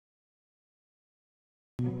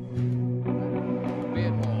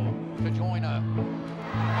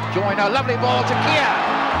Joyner, lovely ball to Kear.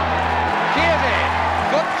 Kear's in.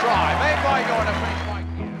 Good try, made by Joyner, finished by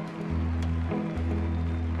Kear.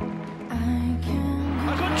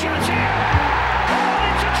 A good chance here. Oh,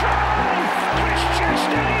 it's a try. Chris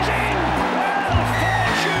Chester is in. Well,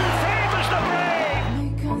 fortune favours the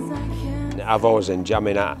brave. I've always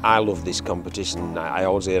enjoyed, I love this competition. I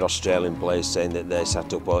always hear Australian players saying that they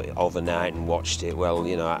sat up overnight and watched it. Well,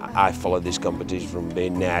 you know, I followed this competition from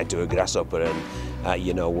being nigh to a grasshopper, and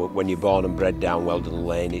you know, when you're born and bred down Weldon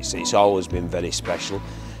Lane, it's always been very special.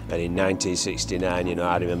 And in 1969, you know,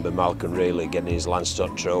 I remember Malcolm Reilly getting his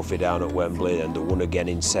Lansdowne Trophy down at Wembley, and they won again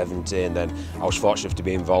in 70, and then I was fortunate to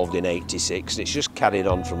be involved in 86. It's just carried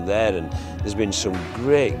on from there, and there's been some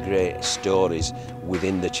great stories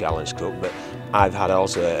within the Challenge Cup, but I've had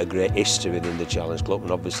also a great history within the Challenge Club,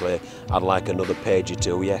 and obviously I'd like another page or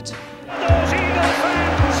two yet. Those Eagle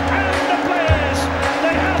fans and the players,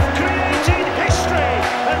 they have created history,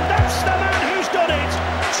 and that's the man who's done it,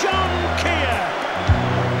 John Kear,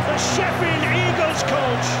 the Sheffield Eagles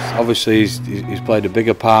coach. Obviously he's played a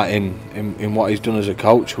bigger part in what he's done as a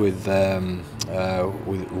coach with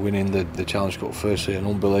winning the Challenge Cup. Firstly, an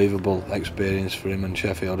unbelievable experience for him and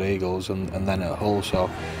Sheffield Eagles, and then at Hull. So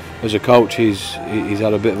as a coach, he's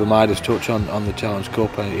had a bit of a Midas touch on the Challenge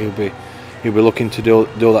Cup, and he'll be looking to do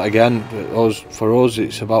that again. For us,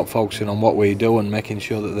 it's about focusing on what we do and making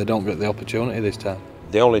sure that they don't get the opportunity this time.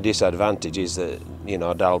 The only disadvantage is that, you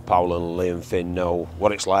know, Dal Powell and Liam Finn know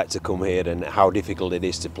what it's like to come here and how difficult it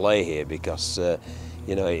is to play here, because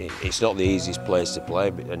you know, it's not the easiest place to play,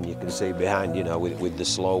 and you can see behind, you know, with the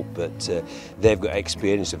slope, but they've got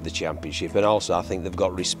experience of the Championship, and also I think they've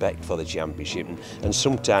got respect for the Championship, and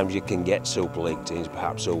sometimes you can get Super League teams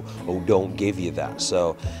perhaps who don't give you that,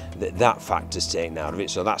 so that factor's taken out of it,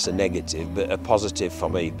 so that's a negative. But a positive for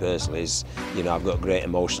me personally is, you know, I've got great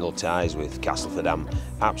emotional ties with Castleford. I'm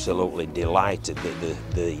absolutely delighted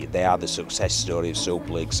that they are the success story of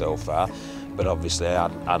Super League so far. But obviously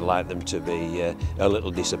I'd like them to be a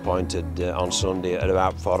little disappointed on Sunday at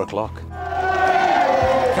about 4 o'clock.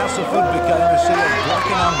 Castleford became a sea of black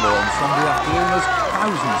and amber on Sunday afternoon as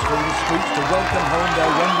thousands filled the streets to welcome home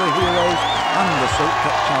their Wembley heroes and the Silk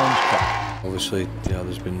Cup Challenge Cup. Obviously, you know,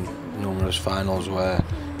 there's been numerous finals where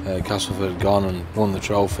Castleford had gone and won the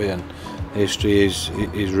trophy, and history is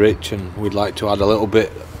rich, and we'd like to add a little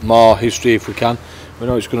bit more history if we can. We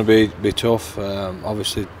know it's going to be tough.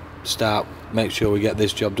 Obviously, make sure we get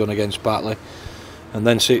this job done against Batley, and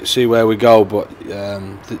then see where we go. But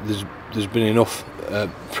there's been enough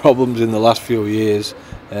problems in the last few years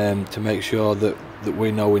to make sure that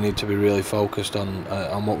we know we need to be really focused on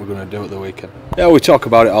what we're going to do at the weekend. Yeah, we talk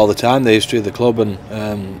about it all the time, the history of the club,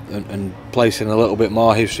 and placing a little bit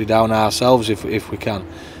more history down ourselves if we can.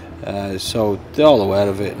 So they're all aware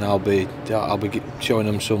of it, and I'll be showing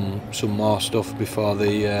them some more stuff before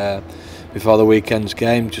the weekend's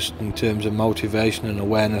game, just in terms of motivation and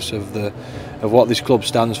awareness of what this club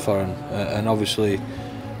stands for, and obviously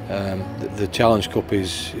the Challenge Cup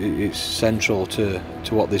is central to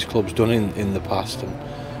what this club's done in the past.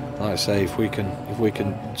 And like I say, if we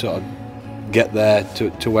can sort of get there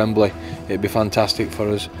to Wembley, it'd be fantastic for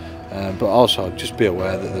us. But also just be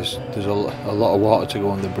aware that there's a lot of water to go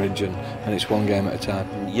on the bridge, and it's one game at a time.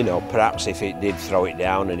 You know, perhaps if it did throw it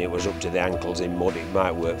down and it was up to the ankles in mud, it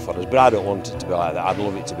might work for us, but I don't want it to be like that. I'd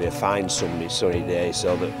love it to be a fine sunny day,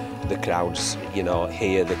 so that the crowds, you know,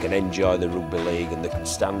 here, they can enjoy the Rugby League, and they can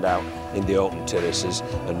stand out in the open terraces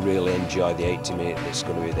and really enjoy the 80 minutes that's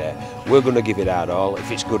going to be there. We're going to give it our all. If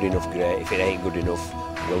it's good enough, great. If it ain't good enough,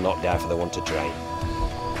 we'll not die for the want to try.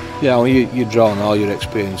 Yeah, well, you draw on all your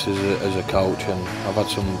experiences as a coach, and I've had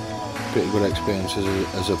some pretty good experiences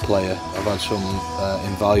as a player. I've had some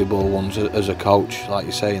invaluable ones as a coach, like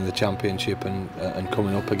you say, in the Championship and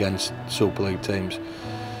coming up against Super League teams.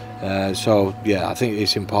 So yeah, I think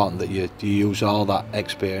it's important that you use all that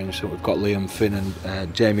experience. We've got Liam Finn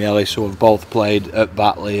and Jamie Ellis, who have both played at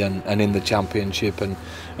Batley and in the Championship, and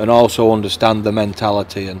also understand the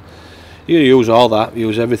mentality, and you use all that,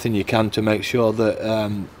 use everything you can to make sure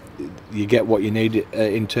that you get what you need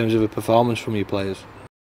in terms of a performance from your players.